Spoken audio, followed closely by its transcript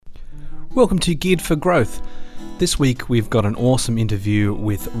Welcome to Geared for Growth. This week we've got an awesome interview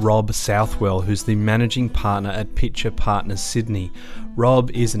with Rob Southwell, who's the managing partner at Pitcher Partners Sydney. Rob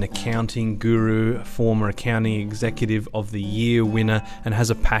is an accounting guru, former accounting executive of the year winner, and has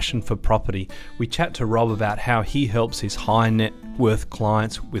a passion for property. We chat to Rob about how he helps his high net worth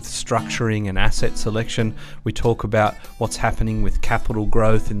clients with structuring and asset selection. We talk about what's happening with capital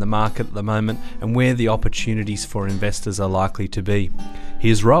growth in the market at the moment and where the opportunities for investors are likely to be.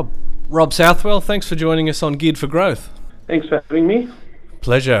 Here's Rob. Rob Southwell, thanks for joining us on Geared for Growth. Thanks for having me.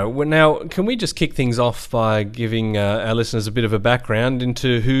 Pleasure. Well, now, can we just kick things off by giving our listeners a bit of a background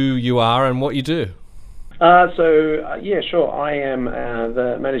into who you are and what you do? Sure. I am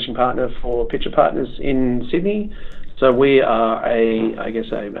the managing partner for Pitcher Partners in Sydney. So we are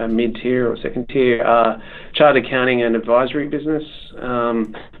a mid-tier or second-tier chartered accounting and advisory business,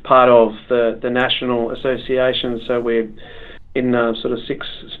 part of the National Association. So we're in sort of six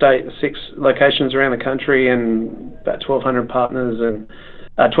locations around the country, and about 1,200 partners and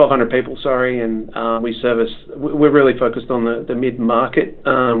 1,200 people. And we're really focused on the mid-market,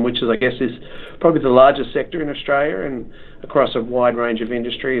 which is probably the largest sector in Australia, and across a wide range of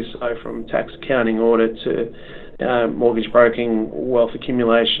industries. So from tax, accounting, audit to mortgage broking, wealth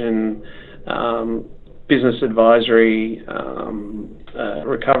accumulation, business advisory,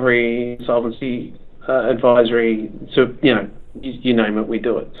 recovery, insolvency advisory. So you name it, we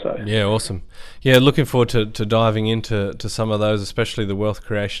do it. So yeah, awesome. Yeah, looking forward to diving into some of those, especially the wealth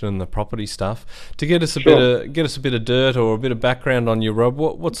creation and the property stuff. To get us a bit of dirt or a bit of background on you, Rob.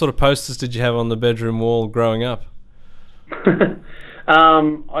 What sort of posters did you have on the bedroom wall growing up?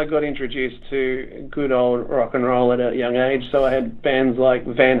 I got introduced to good old rock and roll at a young age, so I had bands like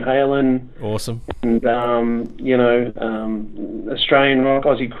Van Halen, awesome, and Australian rock,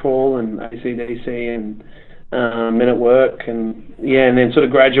 Aussie Crawl, and AC/DC, and Men at Work, and then sort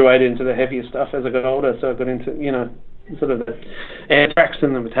of graduated into the heavier stuff as I got older. So I got into sort of the Anthrax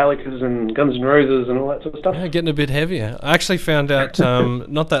and the Metallicas and Guns N' Roses and all that sort of stuff. Yeah, getting a bit heavier. I actually found out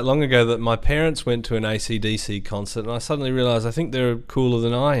not that long ago that my parents went to an AC/DC concert, and I suddenly realised I think they're cooler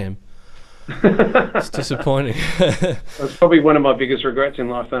than I am. It's disappointing. That's probably one of my biggest regrets in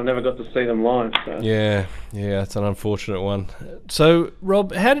life, that I never got to see them live. So. Yeah, it's an unfortunate one. So,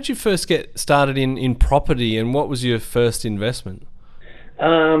 Rob, how did you first get started in property, and what was your first investment?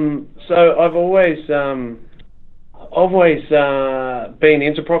 So I've always been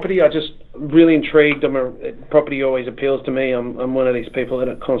into property. I just really intrigued. Property always appeals to me. I'm one of these people that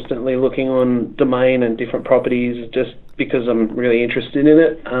are constantly looking on Domain and different properties just because I'm really interested in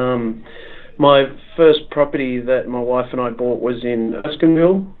it. My first property that my wife and I bought was in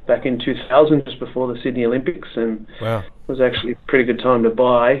Erskineville back in 2000, just before the Sydney Olympics, and wow. It was actually a pretty good time to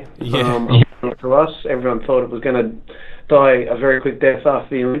buy. Yeah. For us, everyone thought it was going to die a very quick death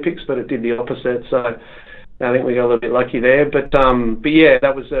after the Olympics, but it did the opposite. So I think we got a little bit lucky there, but yeah,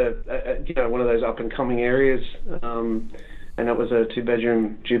 that was one of those up and coming areas, and that was a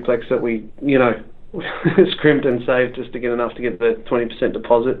 2-bedroom duplex that we scrimped and saved just to get enough to get the 20%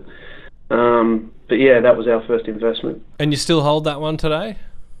 deposit. But yeah, that was our first investment. And you still hold that one today?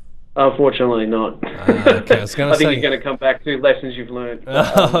 Unfortunately not. Okay, I was going to say, I think you're going to come back to lessons you've learned.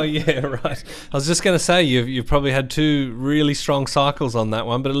 Oh yeah, right. I was just going to say you've probably had two really strong cycles on that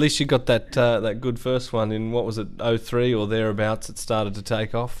one, but at least you got that good first one in, what was it, 03 or thereabouts? It started to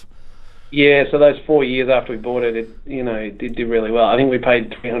take off. Yeah, so those 4 years after we bought it, it did do really well. I think we paid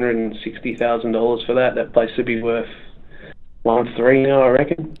 $360,000 for that. That place would be worth $1.3 now, I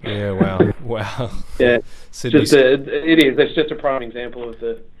reckon. Yeah, wow. Yeah, Sydney's... it is. It's just a prime example of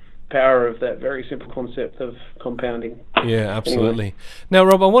the power of that very simple concept of compounding. Yeah, absolutely. Anyway. Now,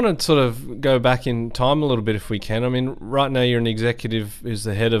 Rob, I want to sort of go back in time a little bit if we can. I mean, right now you're an executive who's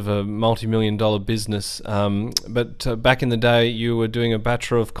the head of a multi-million-dollar business, but back in the day you were doing a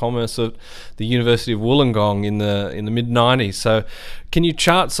Bachelor of Commerce at the University of Wollongong in the mid-90s. So can you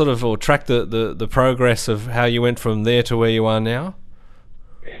chart sort of or track the progress of how you went from there to where you are now?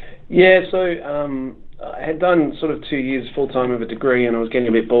 Yeah, so I had done sort of 2 years full-time of a degree, and I was getting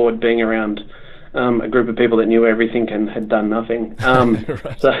a bit bored being around a group of people that knew everything and had done nothing.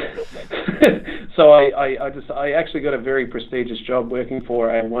 Right. So I actually got a very prestigious job working for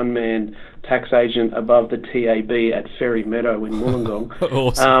a one-man tax agent above the TAB at Ferry Meadow in Wollongong.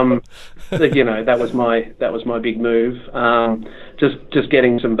 Awesome. That was my big move. Just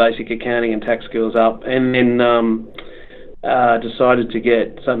getting some basic accounting and tax skills up, and then decided to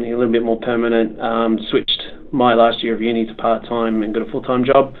get something a little bit more permanent. Switched my last year of uni to part-time and got a full-time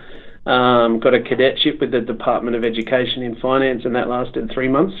job. Got a cadetship with the Department of Education in finance, and that lasted 3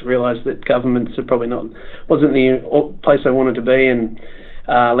 months. Realised that governments wasn't the place I wanted to be, and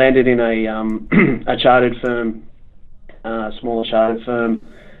landed in a chartered firm, smaller chartered firm,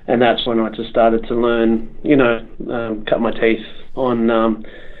 and that's when I just started to learn, cut my teeth on,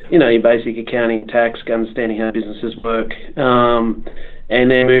 your basic accounting, tax, understanding how businesses work, and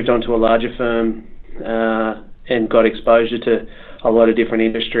then moved on to a larger firm and got exposure to a lot of different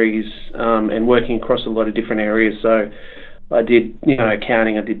industries and working across a lot of different areas. So I did,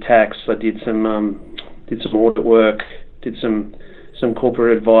 accounting, I did tax, I did some audit work, did some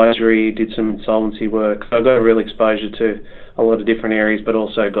corporate advisory, did some insolvency work. So I got a real exposure to a lot of different areas, but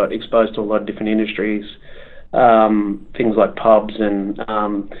also got exposed to a lot of different industries, things like pubs and,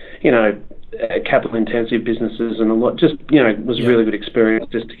 capital intensive businesses and a lot, just, it was a really good experience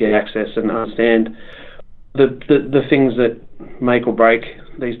just to get access and understand the things that make or break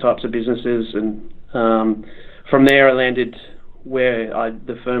these types of businesses. And from there I landed where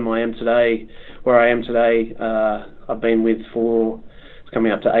the firm I am today, I've been with for, it's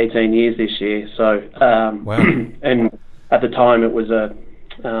coming up to 18 years this year. So, wow. And at the time it was a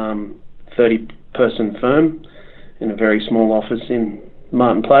 30-person firm in a very small office in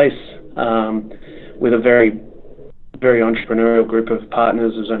Martin Place, with a very, very entrepreneurial group of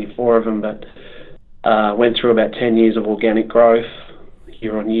partners. There's only 4 of them, but went through about 10 years of organic growth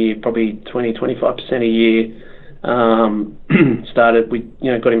year on year, probably 20-25% a year. We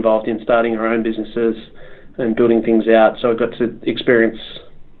got involved in starting our own businesses and building things out. So I got to experience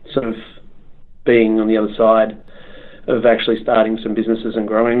sort of being on the other side of actually starting some businesses and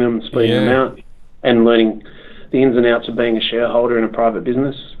growing them, splitting them out, and learning the ins and outs of being a shareholder in a private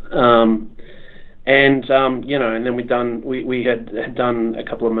business. And then we had done a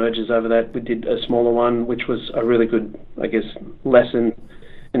couple of mergers over that. We did a smaller one, which was a really good, I guess, lesson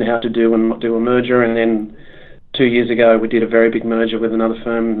in how to do and not do a merger. And then 2 years ago, we did a very big merger with another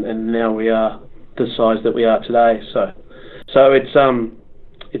firm, and now we are the size that we are today. So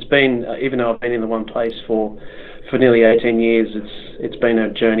it's been, even though I've been in the one place for nearly 18 years, it's been a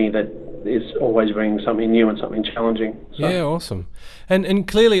journey that is always bringing something new and something challenging. So. Yeah, awesome. And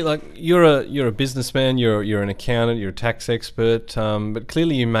clearly, like, you're a businessman, you're an accountant, you're a tax expert, but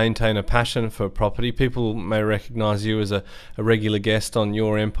clearly you maintain a passion for property. People may recognise you as a regular guest on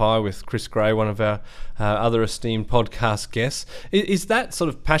Your Empire with Chris Gray, one of our other esteemed podcast guests. Is that sort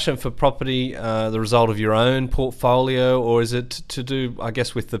of passion for property the result of your own portfolio, or is it to do, I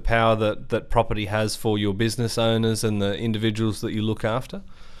guess, with the power that property has for your business owners and the individuals that you look after?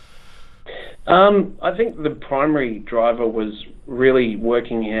 I think the primary driver was really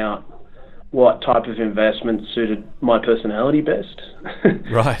working out what type of investment suited my personality best.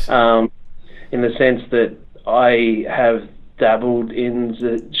 Right. In the sense that I have dabbled in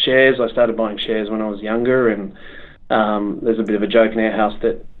the shares. I started buying shares when I was younger, and there's a bit of a joke in our house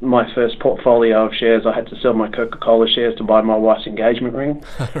that my first portfolio of shares, I had to sell my Coca-Cola shares to buy my wife's engagement ring.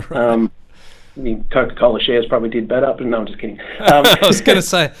 Right. The Coca-Cola shares probably did better, but no, I'm just kidding. I was going to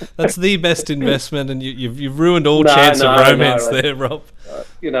say, that's the best investment, and you've ruined all chance of romance there, Rob.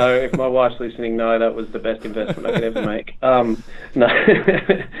 If my wife's listening, no, that was the best investment I could ever make.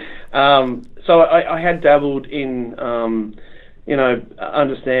 So I had dabbled in,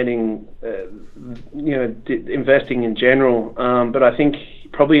 understanding, investing in general, but I think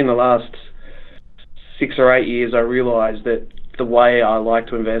probably in the last 6 or 8 years, I realised that the way I like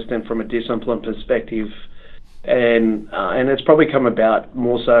to invest in from a discipline perspective, and it's probably come about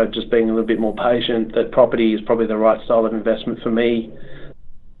more so just being a little bit more patient, that property is probably the right style of investment for me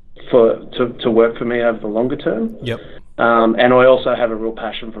to work for me over the longer term. Yep. And I also have a real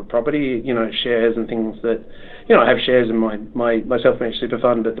passion for property, shares and things that, I have shares in my self-managed super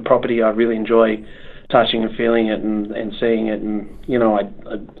fund, but the property I really enjoy touching and feeling it and seeing it, and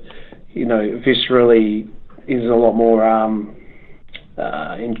viscerally is a lot more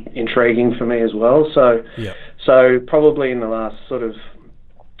intriguing for me as well. So, So probably in the last over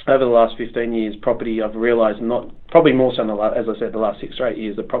the last 15 years, property, I've realised, probably more so in as I said, the last 6 or 8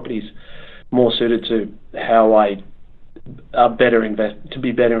 years, that property's more suited to how I be better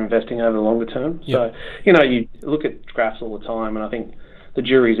investing over the longer term. Yep. So, you look at graphs all the time, and I think the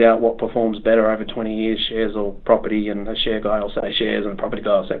jury's out what performs better over 20 years, shares or property, and a share guy will say shares and a property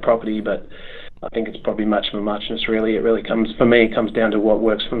guy will say property, but I think it's probably much of a muchness, really. It really comes down to what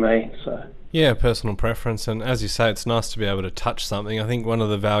works for me. So. Yeah, personal preference, and as you say, it's nice to be able to touch something. I think one of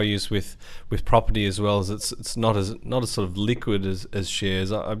the values with property as well is it's not as sort of liquid as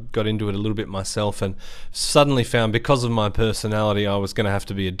shares. I got into it a little bit myself, and suddenly found, because of my personality, I was going to have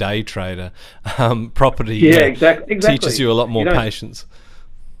to be a day trader. Property, exactly. teaches you a lot more patience.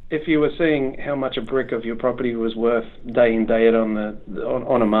 if you were seeing how much a brick of your property was worth day in, day out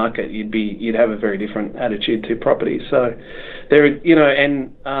on a market, you'd have a very different attitude to property. So there,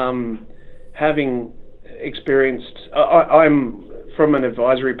 having experienced, I'm from an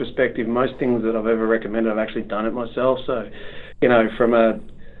advisory perspective, most things that I've ever recommended, I've actually done it myself. So, from an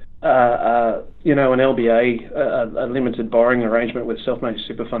LBA, a limited borrowing arrangement with self-managed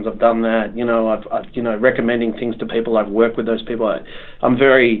super funds, I've done that. I've recommending things to people. I've worked with those people. I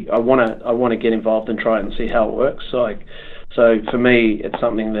want to get involved and try it and see how it works. So for me, it's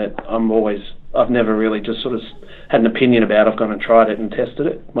something that I've never really just sort of had an opinion about. I've gone and tried it and tested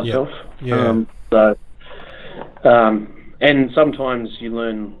it myself. Yeah. And sometimes you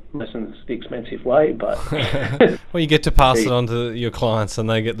learn lessons the expensive way, but well, you get to pass it on to your clients, and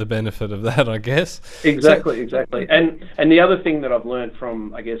they get the benefit of that, I guess. Exactly. And the other thing that I've learned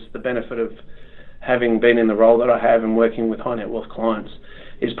from, I guess, the benefit of having been in the role that I have and working with high net worth clients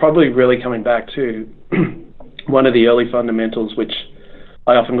is probably really coming back to one of the early fundamentals, which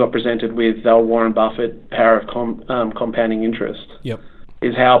I often got presented with, Warren Buffett, power of compounding interest. Yep.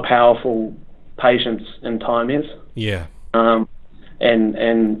 Is how powerful patience and time is. Yeah. So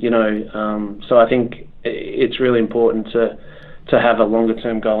I think it's really important to have a longer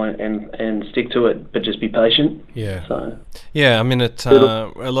term goal and stick to it, but just be patient. Yeah. So. Yeah, I mean, a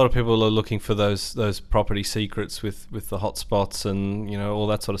lot of people are looking for those property secrets with the hotspots and all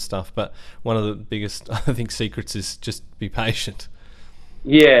that sort of stuff. But one of the biggest, I think, secrets is just be patient.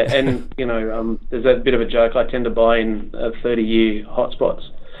 Yeah, and there's a bit of a joke. I tend to buy in 30-year hotspots.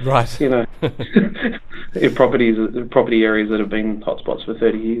 Right. In property areas that have been hotspots for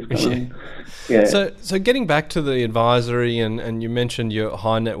 30 years. Yeah. So getting back to the advisory, and you mentioned your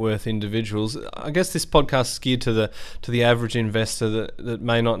high net worth individuals. I guess this podcast is geared to the average investor that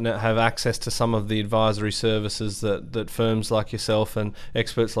may not have access to some of the advisory services that firms like yourself and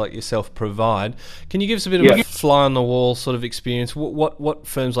experts like yourself provide. Can you give us a bit of a fly on the wall sort of experience? What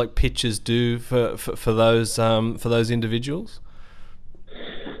firms like Pitchers do for those individuals?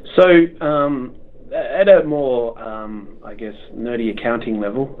 So, at a more, I guess, nerdy accounting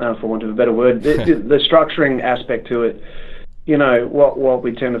level, for want of a better word, the structuring aspect to it, what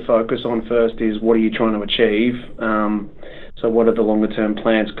we tend to focus on first is what are you trying to achieve? So what are the longer term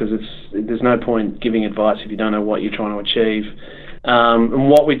plans? Because there's no point giving advice if you don't know what you're trying to achieve. And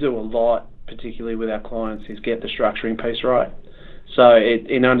what we do a lot, particularly with our clients, is get the structuring piece right. So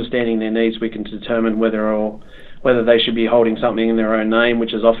in understanding their needs, we can determine whether they should be holding something in their own name,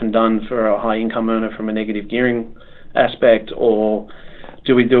 which is often done for a high income earner from a negative gearing aspect, or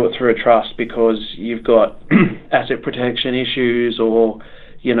do we do it through a trust because you've got asset protection issues, or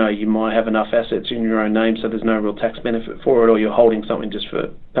you might have enough assets in your own name so there's no real tax benefit for it, or you're holding something just for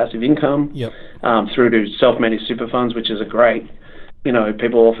passive income. Yep. Through to self-managed super funds, which is a great,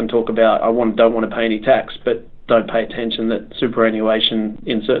 people often talk about don't want to pay any tax, but don't pay attention that superannuation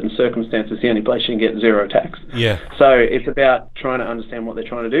in certain circumstances is the only place you can get zero tax. Yeah. So it's about trying to understand what they're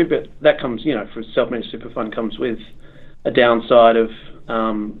trying to do, but that comes, for self-managed super fund comes with a downside of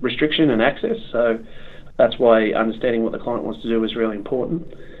restriction and access. So that's why understanding what the client wants to do is really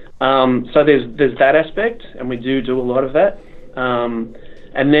important. So there's that aspect, and we do a lot of that.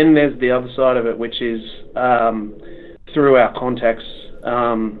 And then there's the other side of it, which is through our contacts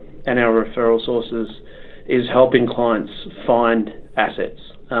and our referral sources, is helping clients find assets.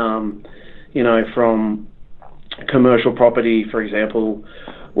 From commercial property, for example,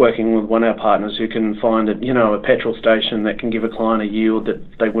 working with one of our partners who can find a petrol station that can give a client a yield that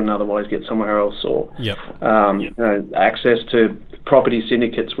they wouldn't otherwise get somewhere else, or access to property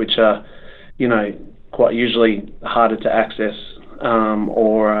syndicates, which are quite usually harder to access,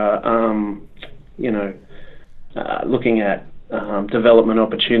 looking at development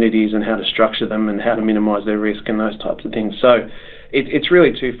opportunities and how to structure them and how to minimise their risk and those types of things. So it's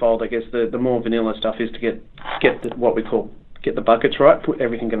really twofold. I guess the more vanilla stuff is to get what we call get the buckets right, put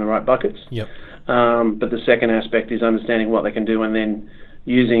everything in the right buckets. Yep. But the second aspect is understanding what they can do and then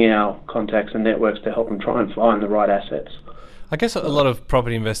using our contacts and networks to help them try and find the right assets. I guess a lot of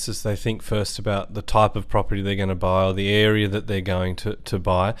property investors, they think first about the type of property they're going to buy or the area that they're going to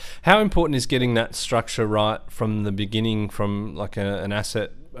buy. How important is getting that structure right from the beginning, from like an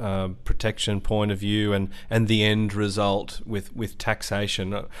asset protection point of view and the end result with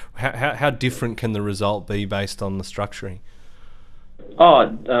taxation? How different can the result be based on the structuring?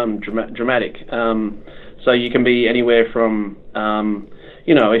 Dramatic. So you can be anywhere from,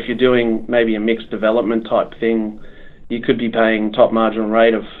 if you're doing maybe a mixed development type thing, you could be paying top marginal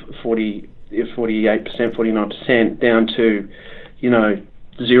rate of 48%, 49% down to,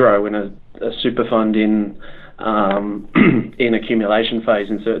 zero in a super fund in in accumulation phase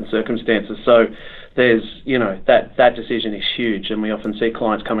in certain circumstances. So there's, that decision is huge, and we often see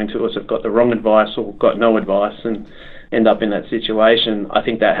clients coming to us have got the wrong advice or got no advice and end up in that situation. I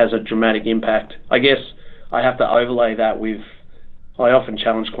think that has a dramatic impact. I guess I have to overlay that with, I often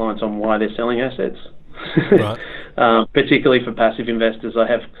challenge clients on why they're selling assets. Right. Particularly for passive investors. I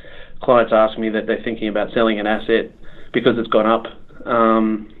have clients ask me that they're thinking about selling an asset because it's gone up,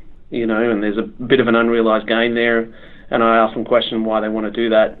 and there's a bit of an unrealised gain there. And I ask them question why they want to do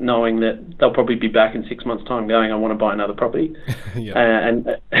that, knowing that they'll probably be back in 6 months' time going, I want to buy another property. Yeah. And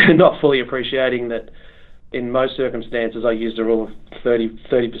not fully appreciating that in most circumstances I use the rule of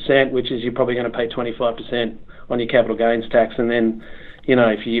 30%, which is you're probably going to pay 25% on your capital gains tax. And then,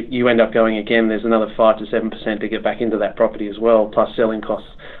 if you end up going again, there's another 5 to 7% to get back into that property as well, plus selling costs.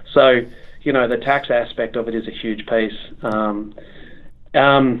 So, the tax aspect of it is a huge piece.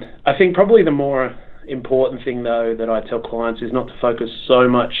 I think probably the more important thing, though, that I tell clients is not to focus so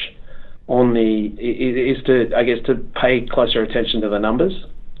much on to pay closer attention to the numbers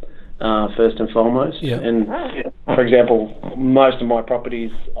first and foremost. Yeah. And for example, most of my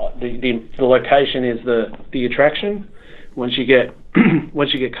properties, the location is the attraction. Once you get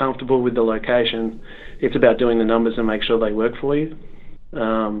comfortable with the location, it's about doing the numbers and make sure they work for you.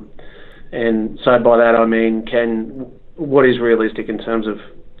 And so by that I mean, what is realistic in terms of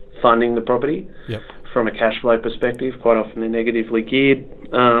funding the property? Yep. From a cash flow perspective. Quite often they're negatively geared.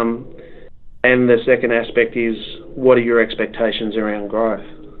 And the second aspect is, what are your expectations around growth?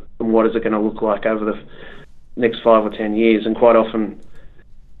 And what is it going to look like over the next 5 or 10 years? And quite often,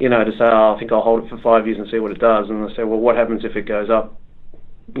 to say, I think I'll hold it for 5 years and see what it does. And I say, well, what happens if it goes up,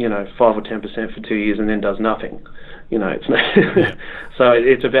 5 or 10% for 2 years and then does nothing? It's not so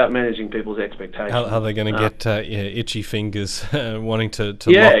it's about managing people's expectations. How are they going to get itchy fingers wanting to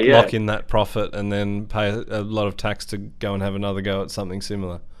lock in that profit and then pay a lot of tax to go and have another go at something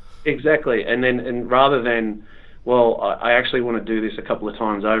similar? Exactly. And rather than, well, I actually want to do this a couple of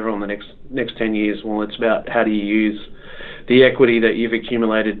times over on the next 10 years, well, it's about how do you use the equity that you've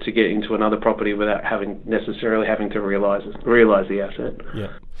accumulated to get into another property without necessarily having to realise the asset.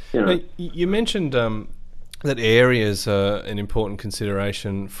 Yeah. Now, you mentioned that areas are an important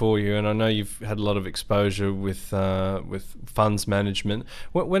consideration for you, and I know you've had a lot of exposure with funds management.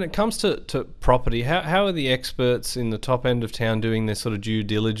 When it comes to property, how are the experts in the top end of town doing their sort of due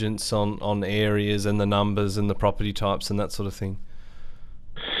diligence on areas and the numbers and the property types and that sort of thing?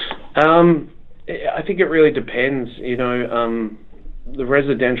 I think it really depends. The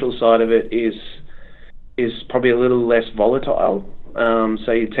residential side of it is probably a little less volatile.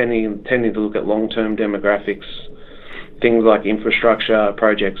 So you're tending to look at long-term demographics, things like infrastructure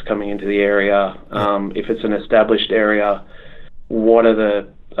projects coming into the area. If it's an established area, what are the,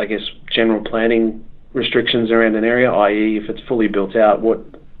 general planning restrictions around an area, i.e. if it's fully built out,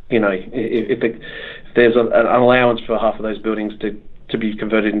 if there's an allowance for half of those buildings to be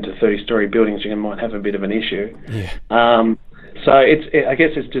converted into 30-storey buildings, you might have a bit of an issue. Yeah. So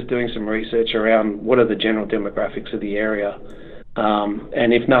it's just doing some research around what are the general demographics of the area.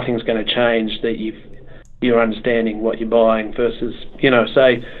 And if nothing's going to change, that you're understanding what you're buying versus,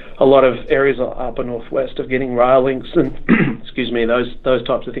 say a lot of areas up in northwest are getting rail links and excuse me, those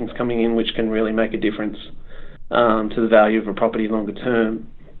types of things coming in, which can really make a difference to the value of a property longer term.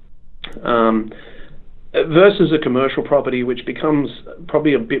 Versus a commercial property, which becomes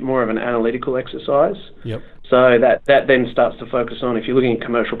probably a bit more of an analytical exercise. Yep. So that then starts to focus on, if you're looking at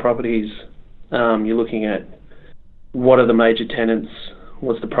commercial properties, you're looking at what are the major tenants,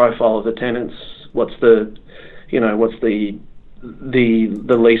 what's the profile of the tenants, what's the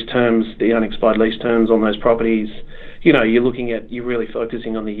lease terms, the unexpired lease terms on those properties. You're really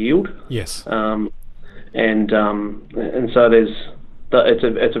focusing on the yield. Yes. And so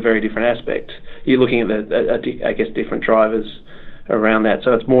it's a very different aspect. You're looking at different drivers around that.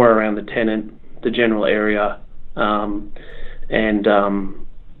 So it's more around the tenant, the general area, and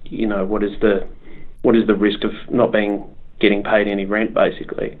what is the risk of not getting paid any rent,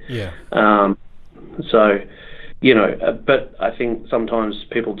 basically. Yeah. But I think sometimes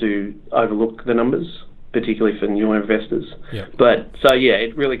people do overlook the numbers, particularly for newer investors. Yeah. But so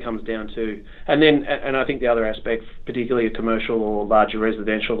it really comes down to, and I think the other aspect, particularly a commercial or larger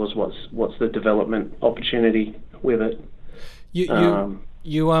residential, is what's the development opportunity with it.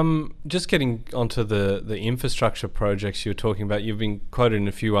 Just getting onto the infrastructure projects you were talking about. You've been quoted in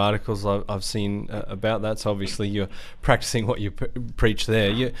a few articles I've seen about that. So obviously you're practicing what you preach there.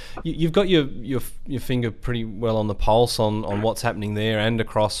 You've got your finger pretty well on the pulse on what's happening there and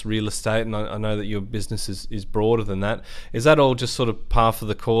across real estate. And I know that your business is broader than that. Is that all just sort of par for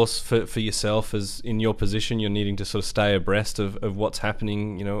the course for yourself? As in your position, you're needing to sort of stay abreast of what's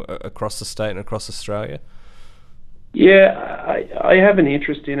happening, across the state and across Australia? Yeah, I have an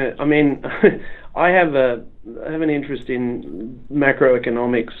interest in it. I mean, I have an interest in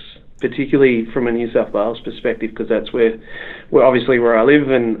macroeconomics, particularly from a New South Wales perspective, because that's where obviously where I live,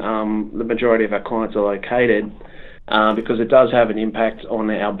 and the majority of our clients are located, because it does have an impact on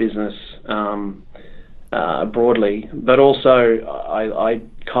our business broadly. But also, I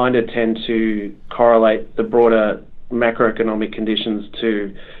kind of tend to correlate the broader macroeconomic conditions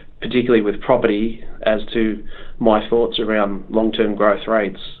to, particularly with property, as to my thoughts around long-term growth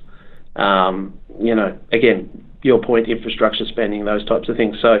rates. Again, your point, infrastructure spending, those types of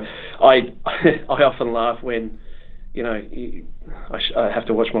things. So I often laugh when, I have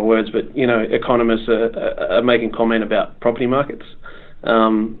to watch my words, but, economists are making comment about property markets,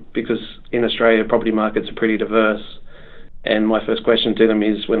 because in Australia, property markets are pretty diverse. And my first question to them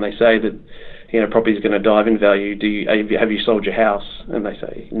is, when they say that, property is going to dive in value, have you sold your house? And they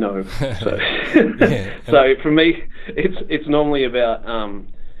say no. So, so for me, it's normally about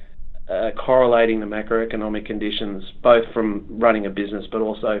correlating the macroeconomic conditions, both from running a business, but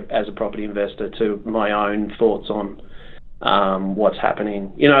also as a property investor, to my own thoughts on what's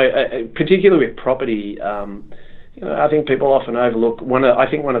happening. Particularly with property, I think people often overlook I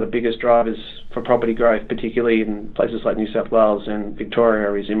think one of the biggest drivers for property growth, particularly in places like New South Wales and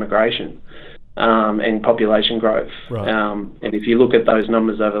Victoria, is immigration. And population growth. Right. And if you look at those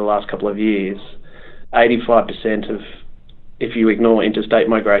numbers over the last couple of years, 85% of, if you ignore interstate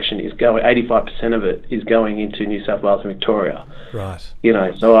migration, 85% of it is going into New South Wales and Victoria. Right.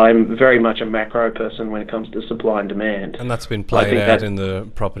 So I'm very much a macro person when it comes to supply and demand. And that's been played out in the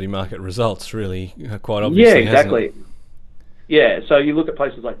property market results, really, quite obviously. Yeah, exactly. Hasn't it? Yeah. So you look at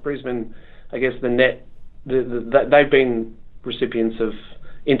places like Brisbane. I guess they've been recipients of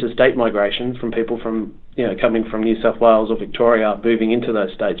interstate migration from people from coming from New South Wales or Victoria, moving into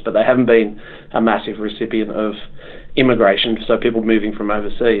those states, but they haven't been a massive recipient of immigration, so people moving from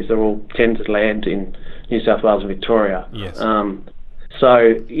overseas. They all tend to land in New South Wales and Victoria. Yes.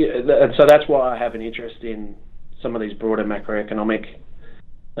 So that's why I have an interest in some of these broader macroeconomic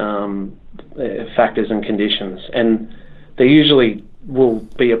factors and conditions, and they usually will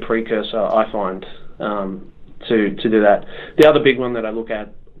be a precursor, I find, to do that. The other big one that I look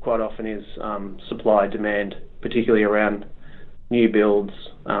at quite often is supply demand, particularly around new builds,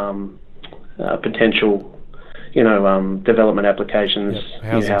 potential, development applications,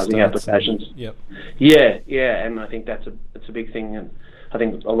 new housing applications. Yep. Yeah, and I think that's a big thing, and I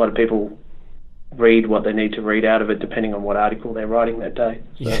think a lot of people read what they need to read out of it, depending on what article they're writing that day.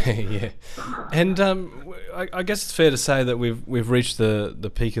 So. Yeah. And I guess it's fair to say that we've reached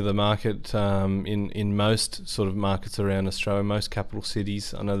the peak of the market in most sort of markets around Australia, most capital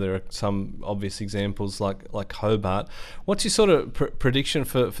cities. I know there are some obvious examples like Hobart. What's your sort of prediction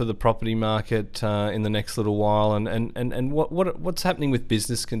for the property market in the next little while, and what's happening with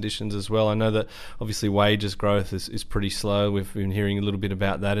business conditions as well? I know that obviously wages growth is pretty slow. We've been hearing a little bit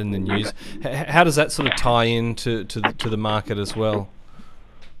about that in the news. How does that sort of tie in to the market as well?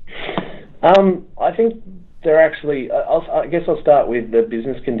 I think they're actually, I guess I'll start with the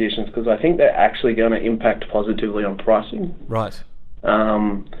business conditions, because I think they're actually going to impact positively on pricing. Right.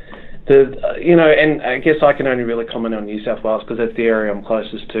 And I guess I can only really comment on New South Wales because that's the area I'm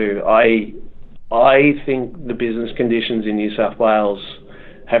closest to. I think the business conditions in New South Wales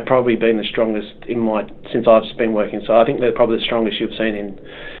have probably been the strongest since I've been working. So I think they're probably the strongest you've seen in,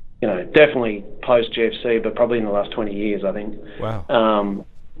 definitely post GFC, but probably in the last 20 years, I think. Wow.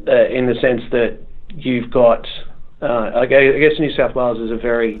 In the sense that you've got, I guess New South Wales is a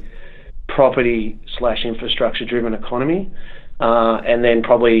very property/infrastructure driven economy, and then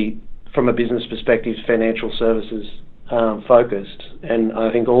probably from a business perspective, financial services focused. And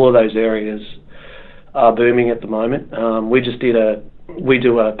I think all of those areas are booming at the moment. We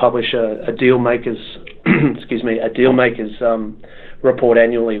publish a deal makers, a deal makers report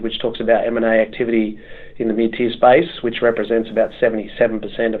annually, which talks about M&A activity in the mid-tier space, which represents about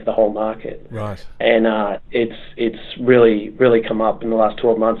 77% of the whole market. Right. And it's really come up in the last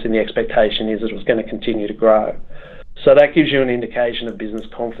 12 months, and the expectation is that it was going to continue to grow. So that gives you an indication of business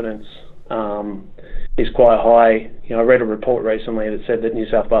confidence is quite high. I read a report recently that said that New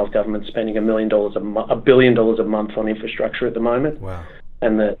South Wales government's spending $1 billion a month on infrastructure at the moment. Wow.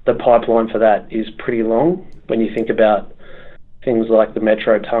 and the pipeline for that is pretty long. When you think about things like the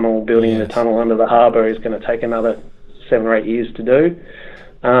Metro tunnel, building the tunnel under the harbour is going to take another 7 or 8 years to do.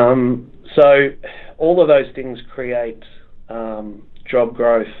 So all of those things create job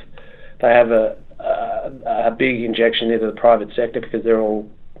growth. They have a big injection into the private sector because they're all,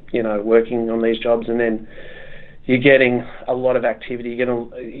 working on these jobs, and then you're getting a lot of activity. You're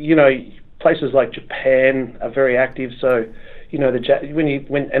getting, places like Japan are very active. So,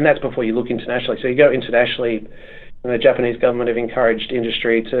 and that's before you look internationally. So you go internationally. The Japanese government have encouraged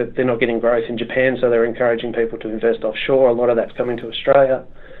industry they're not getting growth in Japan, so they're encouraging people to invest offshore. A lot of that's coming to Australia.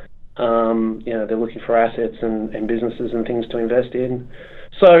 They're looking for assets and businesses and things to invest in.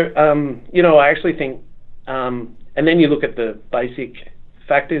 So, I actually think, and then you look at the basic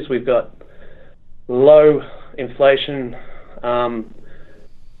factors. We've got low inflation,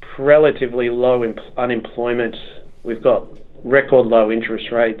 relatively low unemployment. We've got record low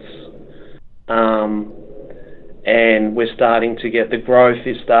interest rates. And we're starting to get, the growth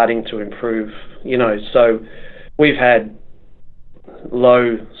is starting to improve, so we've had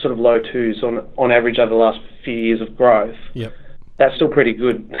low twos on average over the last few years of growth. Yep. That's still pretty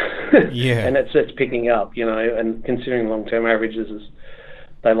good. Yeah. And it's picking up, and considering long-term averages,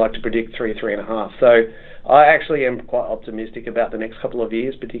 they like to predict 3.5. So I actually am quite optimistic about the next couple of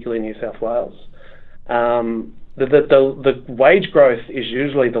years, particularly in New South Wales. The wage growth is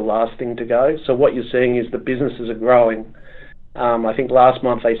usually the last thing to go. So what you're seeing is the businesses are growing. I think last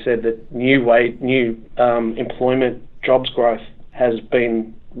month they said that new employment jobs growth has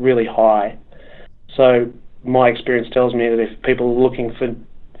been really high. So my experience tells me that if people are looking for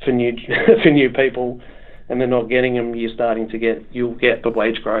new for new people and they're not getting them, you'll get the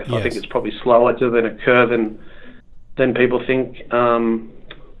wage growth. Yes. I think it's probably slower to then occur than people think.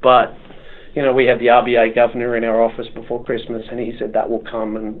 But we had the RBA governor in our office before Christmas, and he said that will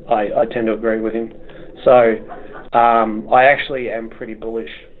come, and I tend to agree with him. So I actually am pretty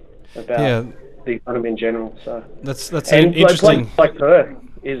bullish about the economy in general. So that's interesting. Like Perth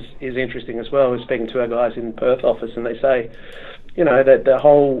is interesting as well. I was speaking to our guys in Perth office, and they say, that the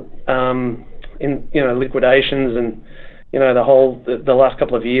whole liquidations and the last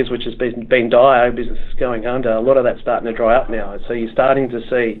couple of years, which has been dire, businesses going under. A lot of that's starting to dry up now. So you're starting to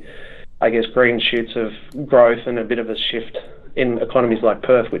see, I guess, green shoots of growth and a bit of a shift in economies like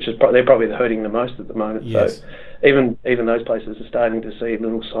Perth, which is they're probably hurting the most at the moment. Yes. So even those places are starting to see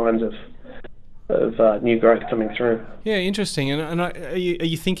little signs of new growth coming through. Yeah, interesting. And are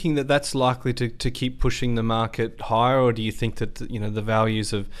you thinking that that's likely to keep pushing the market higher, or do you think that the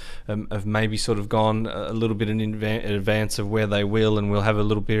values have maybe sort of gone a little bit in advance of where they will, and we'll have a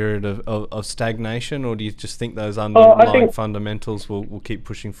little period of stagnation, or do you just think those underlying fundamentals will keep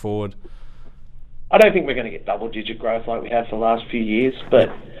pushing forward? I don't think we're going to get double-digit growth like we have for the last few years, but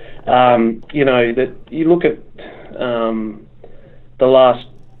that you look at the last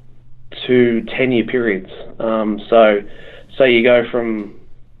 2 10-year periods. So you go from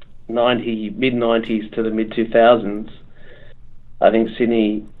mid-90s to the mid-2000s. I think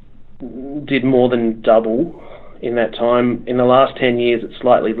Sydney did more than double in that time. In the last 10 years, it's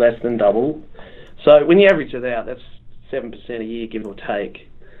slightly less than double. So when you average it out, that's 7% a year, give or take.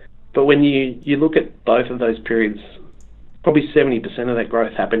 But when you look at both of those periods, probably 70% of that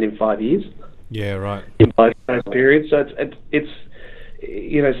growth happened in 5 years. Yeah, right. In both those periods. So it's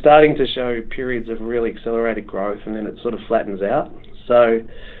starting to show periods of really accelerated growth, and then it sort of flattens out. So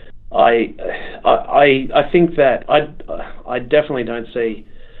I think that I definitely don't see,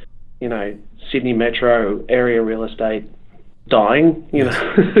 Sydney metro area real estate dying.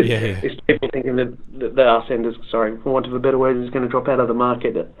 It's people thinking that the arse enders, sorry, for want of a better word, is going to drop out of the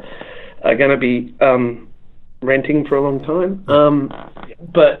market, are going to be renting for a long time.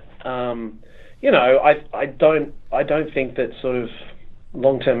 I don't think that sort of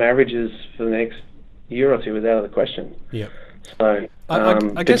long-term averages for the next year or two is out of the question. Yeah. So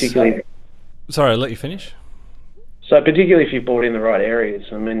I guess. Sorry, I'll let you finish. So particularly if you bought in the right areas.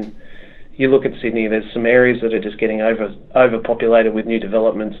 I mean, you look at Sydney, there's some areas that are just getting overpopulated with new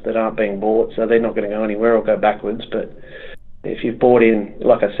developments that aren't being bought, so they're not going to go anywhere or go backwards. But if you've bought in,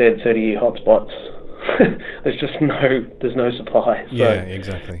 like I said, 30-year hotspots, there's no supply. So, yeah,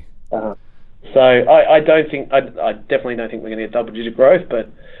 exactly. So I definitely don't think we're going to get double-digit growth, but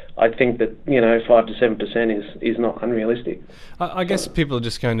I think that 5 to 7% is not unrealistic. I guess people are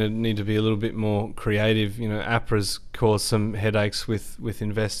just going to need to be a little bit more creative. APRA's caused some headaches with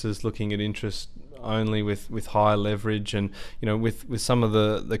investors looking at interest only with higher leverage, and with some of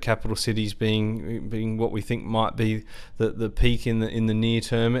the capital cities being what we think might be the peak in the near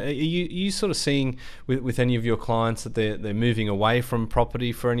term. Are you sort of seeing with any of your clients that they're moving away from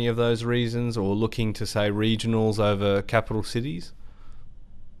property for any of those reasons, or looking to say regionals over capital cities?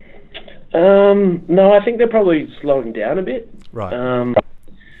 No, I think they're probably slowing down a bit. Right.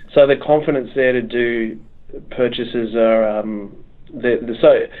 So the confidence there to do purchases are and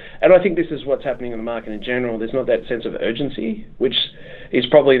I think this is what's happening in the market in general. There's not that sense of urgency, which is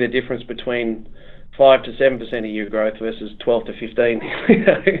probably the difference between 5 to 7% a year growth versus 12 to 15.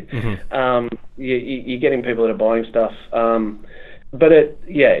 Mm-hmm. You're getting people that are buying stuff. So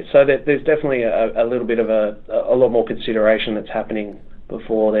that there's definitely a little bit of a lot more consideration that's happening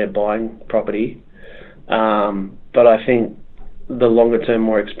before they're buying property. But I think the longer term,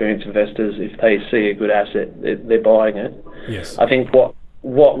 more experienced investors, if they see a good asset, they're buying it. Yes. I think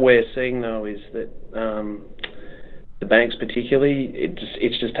what we're seeing though is that the banks particularly,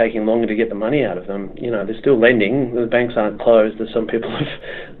 it's just taking longer to get the money out of them. They're still lending. The banks aren't closed, as some people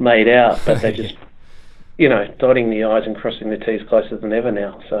have made out, but they're just dotting the I's and crossing the T's closer than ever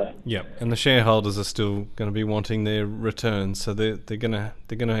now. So yeah, and the shareholders are still going to be wanting their returns, so they're gonna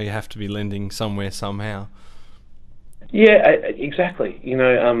have to be lending somewhere somehow. Yeah, exactly. You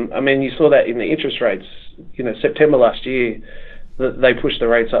saw that in the interest rates. September last year, they pushed the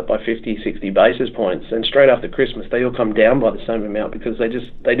rates up by 50, 60 basis points, and straight after Christmas, they all come down by the same amount because they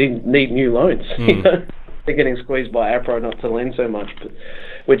didn't need new loans. They're getting squeezed by APRA not to lend so much,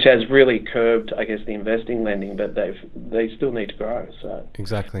 which has really curbed, I guess, the investing lending. But they still need to grow. So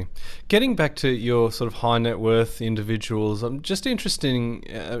exactly. Getting back to your sort of high net worth individuals, I'm just interested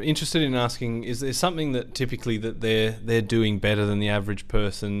in asking: is there something that typically that they're doing better than the average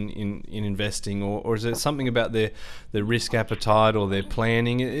person in investing, or is there something about their risk appetite or their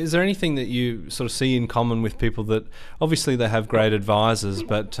planning? Is there anything that you sort of see in common with people that obviously they have great advisors,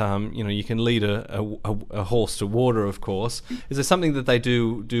 but you can lead a horse to water, of course. Is there something that they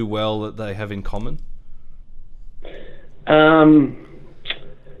do well that they have in common? I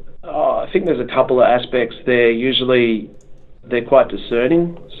think there's a couple of aspects there. Usually they're quite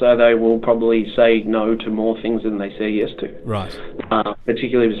discerning, so they will probably say no to more things than they say yes to. Right.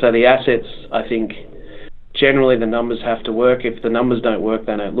 Particularly, so the assets, I think, generally the numbers have to work. If the numbers don't work,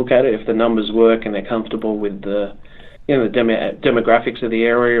 they don't look at it. If the numbers work and they're comfortable with the demographics of the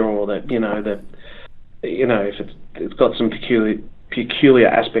area, or if it's got some peculiar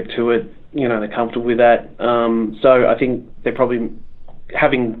aspect to it, they're comfortable with that. So I think they're probably,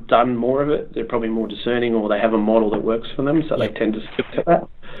 having done more of it, they're probably more discerning, or they have a model that works for them, so they tend to stick to that.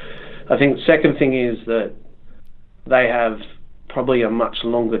 I think the second thing is that they have probably a much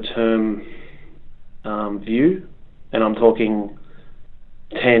longer term view, and I'm talking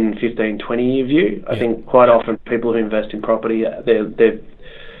 10, 15, 20-year view. I think quite often people who invest in property, they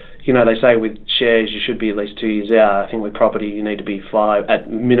say with shares you should be at least 2 years out. I think with property you need to be at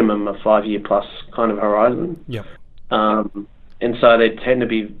minimum a 5-year plus kind of horizon. Yep. And so they tend to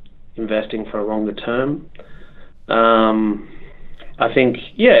be investing for a longer term. I think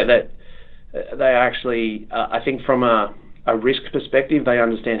that they actually, I think from a risk perspective, they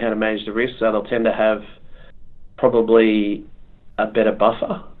understand how to manage the risk, so they'll tend to have probably a better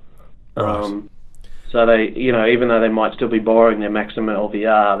buffer. Right. So they, even though they might still be borrowing their maximum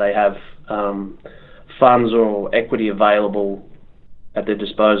LVR, they have funds or equity available at their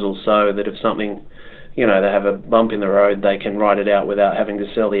disposal, so that if something, they have a bump in the road, they can ride it out without having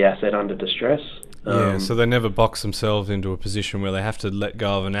to sell the asset under distress. So they never box themselves into a position where they have to let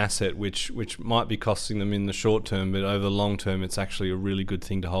go of an asset which might be costing them in the short term, but over the long term it's actually a really good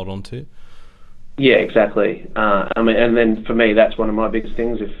thing to hold on to. Yeah, exactly. And then for me, that's one of my biggest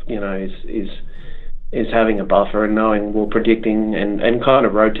things. Is having a buffer and knowing, predicting and kind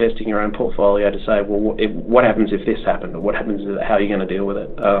of road testing your own portfolio to say, what happens if this happened, or what happens, how are you going to deal with it?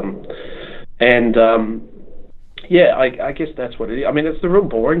 I guess that's what it is. I mean, it's the real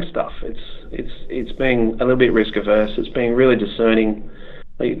boring stuff. It's being a little bit risk averse. It's being really discerning.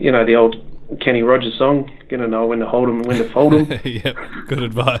 The old Kenny Rogers song, know when to hold them and when to fold them. Yep, good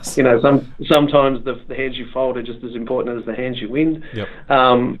advice. Sometimes the hands you fold are just as important as the hands you win. Yep.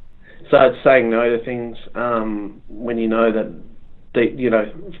 So it's saying no to things when you know that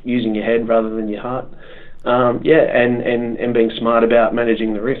using your head rather than your heart. And being smart about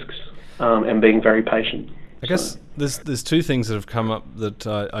managing the risks and being very patient. I guess There's two things that have come up that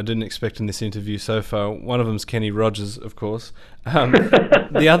I didn't expect in this interview so far. One of them's Kenny Rogers, of course.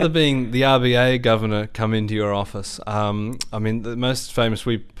 The other being the RBA governor come into your office. I mean, the most famous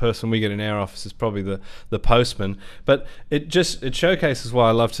person we get in our office is probably the postman. But it showcases why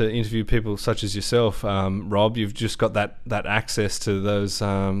I love to interview people such as yourself, Rob. You've just got that access to those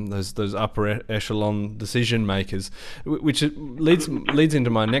upper echelon decision makers, which leads into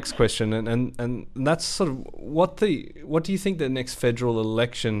my next question, and that's sort of what do you think the next federal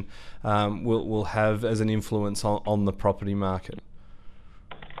election will have as an influence on the property market?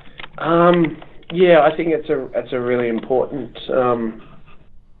 Yeah, I think it's a really important.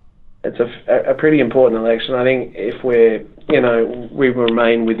 It's a pretty important election. I think if we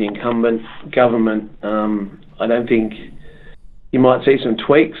remain with the incumbent government, I don't think you might see some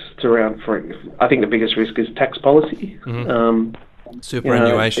tweaks around. I think the biggest risk is tax policy. Mm-hmm.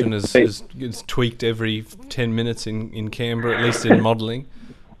 Superannuation is tweaked every 10 minutes in Canberra, at least in modelling.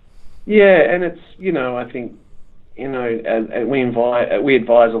 Yeah, and it's I think and we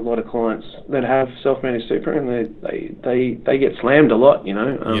advise a lot of clients that have self-managed super, and they get slammed a lot,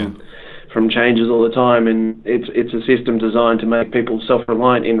 from changes all the time, and it's a system designed to make people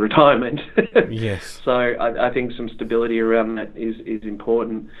self-reliant in retirement. Yes. So I think some stability around that is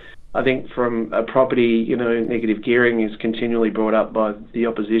important. I think from a property, negative gearing is continually brought up by the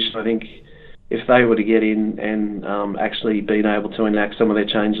opposition. I think if they were to get in and actually being able to enact some of their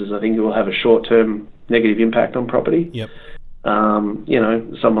changes, I think it will have a short-term negative impact on property. Yep. Some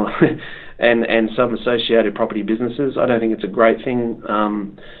and some associated property businesses. I don't think it's a great thing.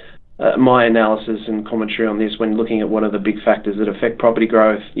 My analysis and commentary on this, when looking at what are the big factors that affect property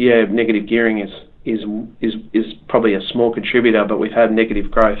growth, negative gearing is probably a small contributor, but we've had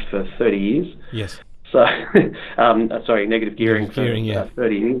negative growth for 30 years. Yes. So, negative gearing for 30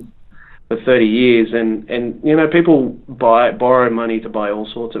 years. For 30 years, and people borrow money to buy all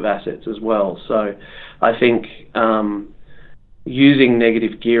sorts of assets as well. So, I think using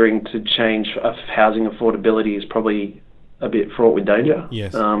negative gearing to change housing affordability is probably a bit fraught with danger.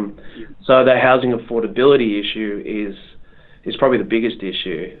 Yes. So the housing affordability issue is probably the biggest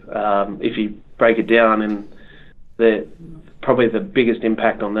issue. If you break it down, and probably the biggest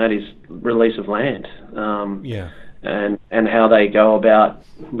impact on that is release of land. And how they go about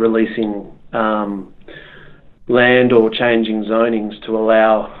releasing land or changing zonings to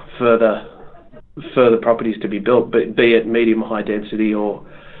allow further properties to be built, but be it medium high density or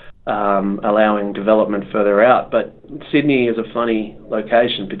allowing development further out. But Sydney is a funny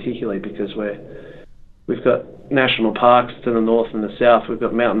location, particularly because we've got national parks to the north and the south. We've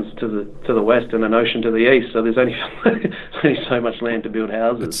got mountains to the west and an ocean to the east. So there's only so much land to build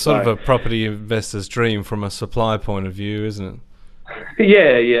houses. It's sort of a property investor's dream from a supply point of view, isn't it?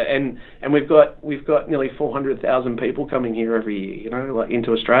 Yeah, and we've got nearly 400,000 people coming here every year,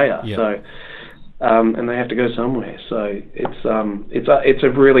 into Australia. Yeah. So, and they have to go somewhere. So it's a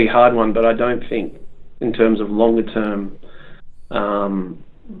really hard one, but I don't think in terms of longer term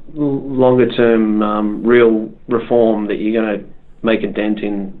real reform that you're going to make a dent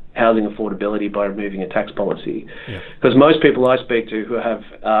in housing affordability by removing a tax policy. Because most people I speak to who have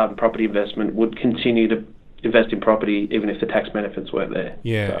property investment would continue to invest in property even if the tax benefits weren't there.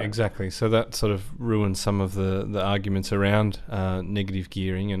 Exactly. So that sort of ruins some of the arguments around negative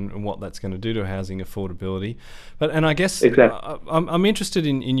gearing and what that's going to do to housing affordability. And I guess exactly. I'm interested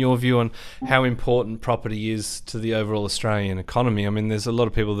in your view on how important property is to the overall Australian economy. I mean, there's a lot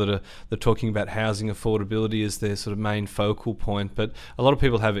of people that are talking about housing affordability as their sort of main focal point, but a lot of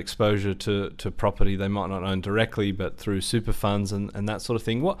people have exposure to property they might not own directly, but through super funds and that sort of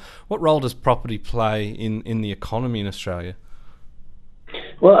thing. What role does property play in the economy in Australia?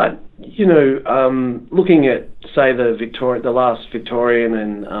 Well, looking at, say, the last Victorian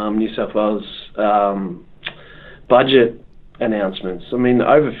and New South Wales budget announcements, I mean,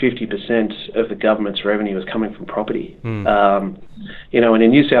 over 50% of the government's revenue is coming from property. And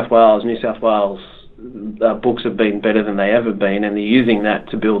in New South Wales books have been better than they ever been, and they're using that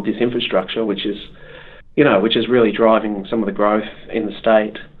to build this infrastructure, which is really driving some of the growth in the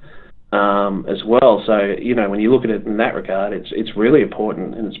state. As well. So, when you look at it in that regard, it's really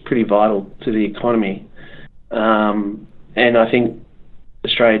important and it's pretty vital to the economy. And I think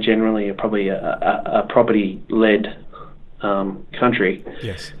Australia generally are probably a property-led country.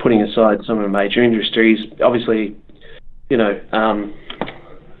 Yes. Putting aside some of the major industries, obviously, I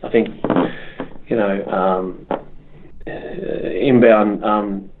think,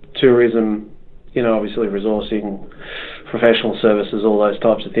 inbound tourism, obviously resourcing, professional services, all those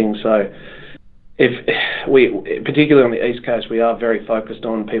types of things. So if we, particularly on the East Coast, we are very focused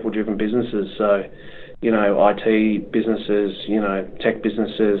on people-driven businesses. So IT businesses, tech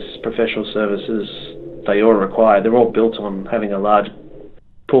businesses, professional services, they all require. They're all built on having a large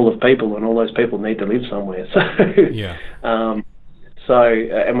pool of people, and all those people need to live somewhere. So, Yeah.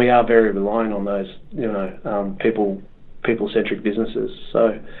 And we are very reliant on those, people-centric businesses.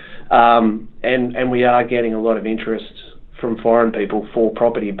 So, and we are getting a lot of interest from foreign people for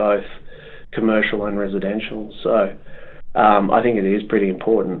property, both commercial and residential. So, I think it is pretty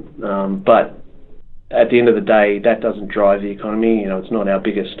important. But at the end of the day, that doesn't drive the economy. It's not our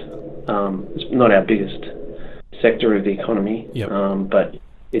biggest sector of the economy. Yep. But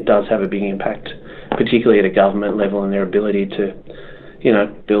it does have a big impact, particularly at a government level, and their ability to,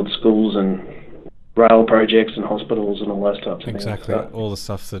 build schools and rail projects and hospitals and all those types of things. Exactly, all the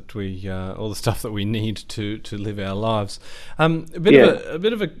stuff that we need to live our lives. A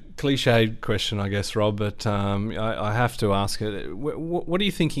bit of a cliched question, I guess, Rob, but I have to ask it. What are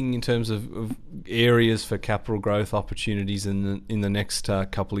you thinking in terms of areas for capital growth opportunities in the next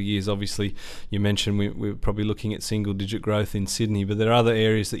couple of years? Obviously, you mentioned we're probably looking at single-digit growth in Sydney, but there are other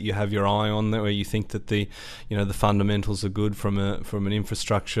areas that you have your eye on there where you think that the fundamentals are good from an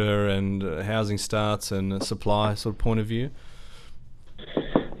infrastructure and housing starts and a supply sort of point of view.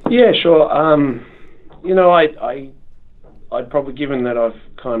 Yeah, sure. I'd probably, given that I've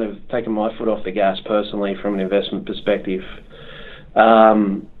kind of taken my foot off the gas personally from an investment perspective,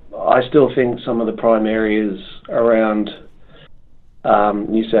 I still think some of the prime areas around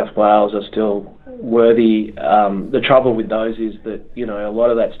New South Wales are still worthy. The trouble with those is that, a lot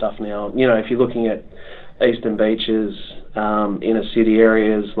of that stuff now, if you're looking at Eastern Beaches, inner city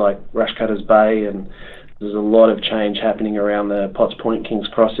areas like Rushcutters Bay, and there's a lot of change happening around the Potts Point, Kings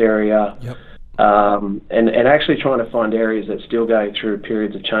Cross area. Yep. And actually trying to find areas that still go through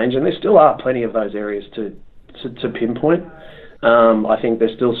periods of change, and there still are plenty of those areas to pinpoint. I think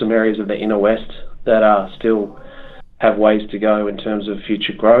there's still some areas of the inner west that are still have ways to go in terms of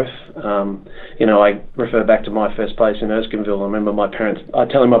future growth. I refer back to my first place in Erskineville. I remember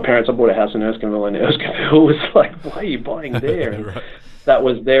telling my parents I bought a house in Erskineville, and Erskineville was like, why are you buying there? Right. That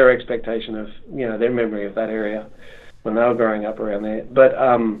was their expectation of, their memory of that area when they were growing up around there. But,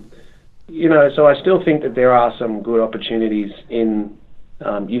 so I still think that there are some good opportunities in,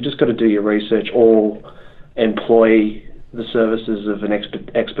 you've just got to do your research or employ the services of an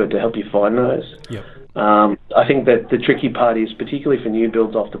expert to help you find those. Yep. I think that the tricky part is, particularly for new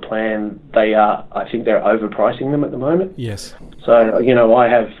builds off the plan, I think they're overpricing them at the moment. Yes. So,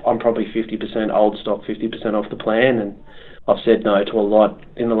 I'm probably 50% old stock, 50% off the plan, and I've said no to a lot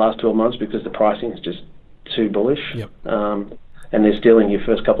in the last 12 months because the pricing is just too bullish. Yep. And they're stealing your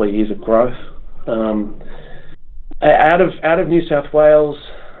first couple of years of growth. Out of New South Wales,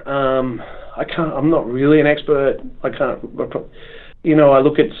 I'm not really an expert. I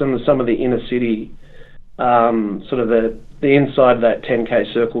look at some of the inner city, sort of the inside of that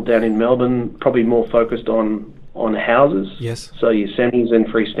 10K circle down in Melbourne, probably more focused on houses. Yes. So your semis and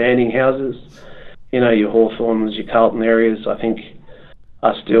freestanding houses, your Hawthorns, your Carlton areas, I think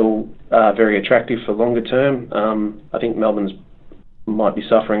are still very attractive for longer term. I think Melbourne's might be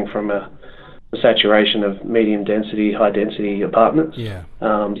suffering from a saturation of medium density, high density apartments. Yeah.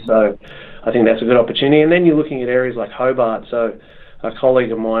 So I think that's a good opportunity. And then you're looking at areas like Hobart. So a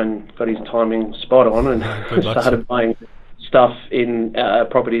colleague of mine got his timing spot on and started buying stuff in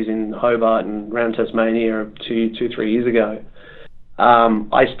properties in Hobart and around Tasmania 3 years ago.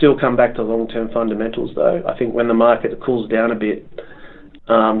 I still come back to long-term fundamentals though. I think when the market cools down a bit,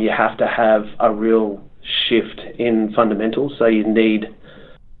 you have to have a real shift in fundamentals. So you need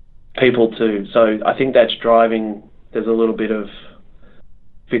people so I think that's driving, there's a little bit of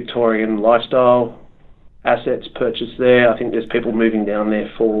Victorian lifestyle assets purchased there. I think there's people moving down there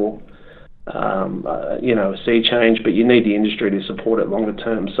for, a sea change, but you need the industry to support it longer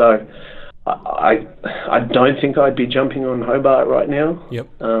term. So I don't think I'd be jumping on Hobart right now. Yep.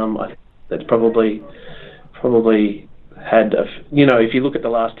 That's probably had, if you look at the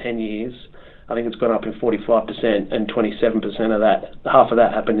last 10 years, I think it's gone up in 45%, and 27% of that, half of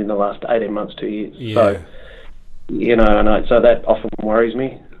that happened in the last 18 months, 2 years. Yeah. So, so that often worries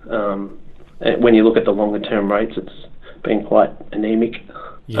me. When you look at the longer term rates, it's been quite anemic.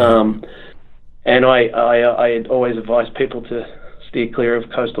 Yeah. And I always advise people to steer clear of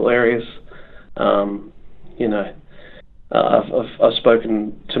coastal areas. I've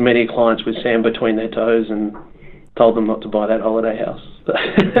spoken to many clients with sand between their toes and told them not to buy that holiday house.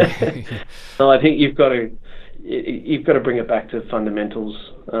 So I think you've got to bring it back to fundamentals.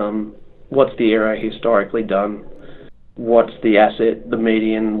 What's the area historically done? What's the asset, the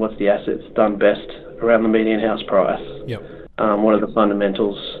median? What's the asset that's done best around the median house price? Yep. What are the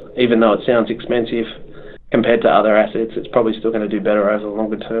fundamentals? Even though it sounds expensive, compared to other assets, it's probably still going to do better over the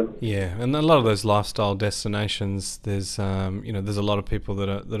longer term. Yeah, and a lot of those lifestyle destinations, there's there's a lot of people that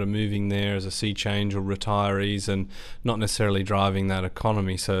are moving there as a sea change or retirees, and not necessarily driving that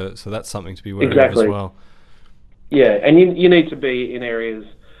economy. So that's something to be wary of as well. Yeah, and you need to be in areas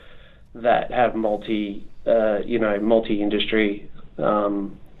that have multi-industry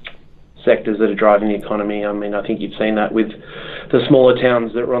sectors that are driving the economy. I mean, I think you've seen that with the smaller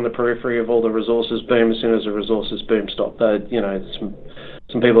towns that were on the periphery of all the resources boom. As soon as the resources boom stopped, some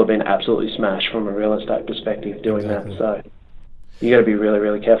people have been absolutely smashed from a real estate perspective doing that. So you got to be really,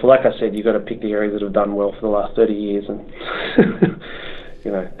 really careful. Like I said, you got to pick the areas that have done well for the last 30 years. And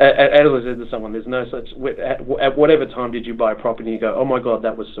as I said to someone, there's no such. At whatever time did you buy a property and you go, oh my God,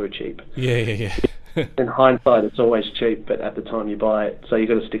 that was so cheap. Yeah. In hindsight, it's always cheap, but at the time you buy it, so you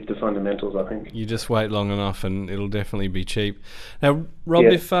got to stick to fundamentals, I think. You just wait long enough, and it'll definitely be cheap. Now, Rob,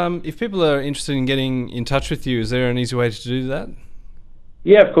 if people are interested in getting in touch with you, is there an easy way to do that?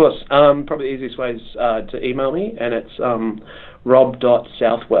 Yeah, of course. Probably the easiest way is to email me, and it's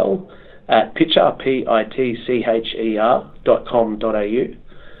rob.southwell@pitcher.com.au.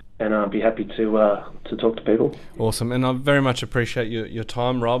 And I'd be happy to talk to people. Awesome, and I very much appreciate your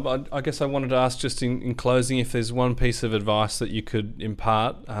time, Rob. I guess I wanted to ask, just in closing, if there's one piece of advice that you could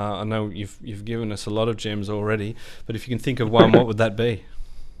impart. I know you've given us a lot of gems already, but if you can think of one, what would that be?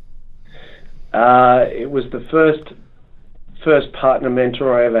 It was the first partner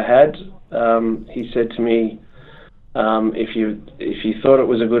mentor I ever had. He said to me, if you thought it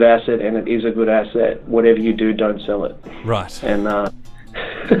was a good asset, and it is a good asset, whatever you do, don't sell it. Right. And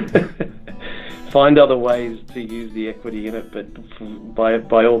find other ways to use the equity in it, but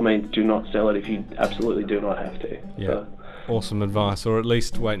by all means, do not sell it if you absolutely do not have to. Yeah. So. Awesome advice, or at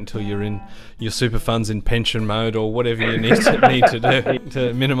least wait until you're in your super funds in pension mode, or whatever you need to do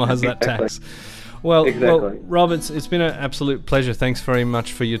to minimise that tax. Well, Rob, it's been an absolute pleasure. Thanks very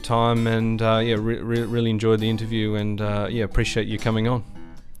much for your time, and really enjoyed the interview, and appreciate you coming on.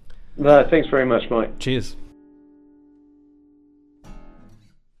 No, thanks very much, Mike. Cheers.